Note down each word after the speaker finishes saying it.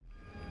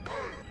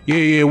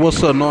Yeah,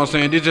 what's up, know what I'm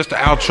saying? This just the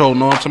outro,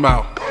 know what I'm talking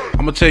about? I'm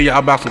gonna tell y'all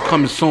about some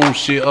coming soon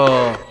shit.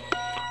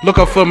 Look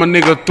up for my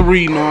nigga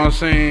 3, know what I'm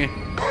saying?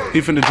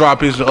 He finna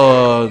drop his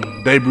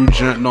debut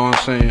joint, know what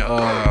I'm saying?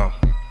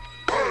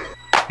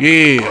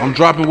 Yeah, I'm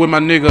dropping with my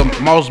nigga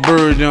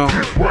Mossberg, them.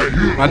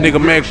 My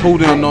nigga Mac Poo,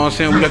 them, know what I'm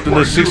saying? We got the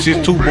little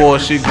 662 boy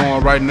shit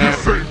going right now.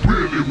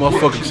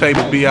 Motherfucking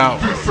table be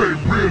out.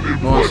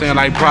 Know what I'm saying?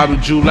 Like probably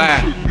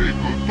July.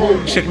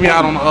 Check me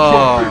out on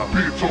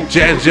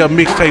Jazz Gel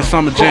Mixtape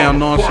Summer Jam,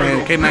 know what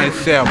I'm saying?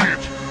 K97.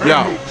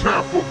 Yo.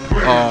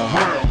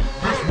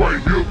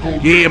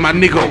 Yeah, my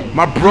nigga,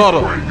 my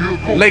brother.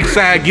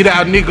 Lakeside, get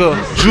out, nigga.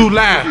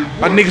 July.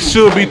 My nigga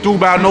should be through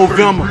by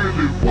November.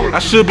 I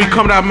should be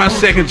coming out my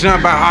second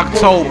jump by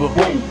October.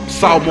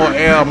 Sophomore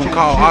album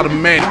called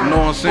Automatic, you know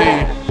what I'm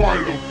saying?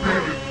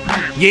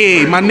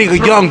 Yeah, my nigga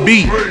Young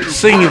B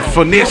singing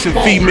finessing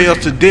females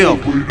to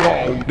death.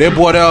 That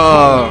boy,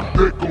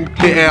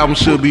 his album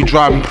should be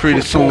dropping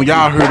pretty soon.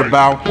 Y'all heard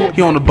about.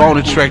 He on the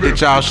bonus track that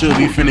y'all should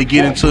be finna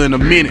get into in a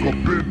minute.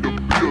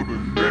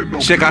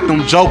 Check out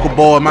them Joker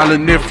boys, my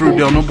little nephew,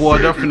 them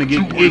boys, they're finna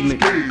get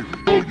ignorant.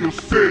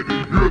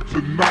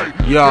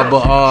 Yeah,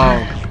 but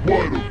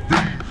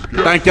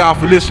thank y'all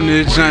for listening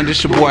to this junk.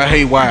 This your boy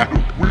Haywire.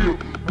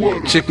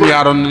 Check me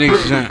out on the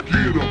next junk.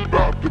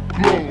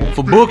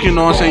 For booking, you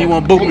know what I'm saying? You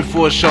want to book me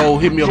for a show,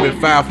 hit me up at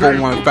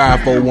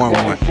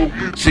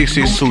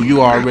 541-5411-662.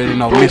 You already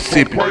know,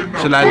 Mississippi.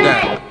 Shit like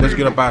that. Let's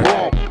get up out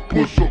of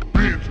here.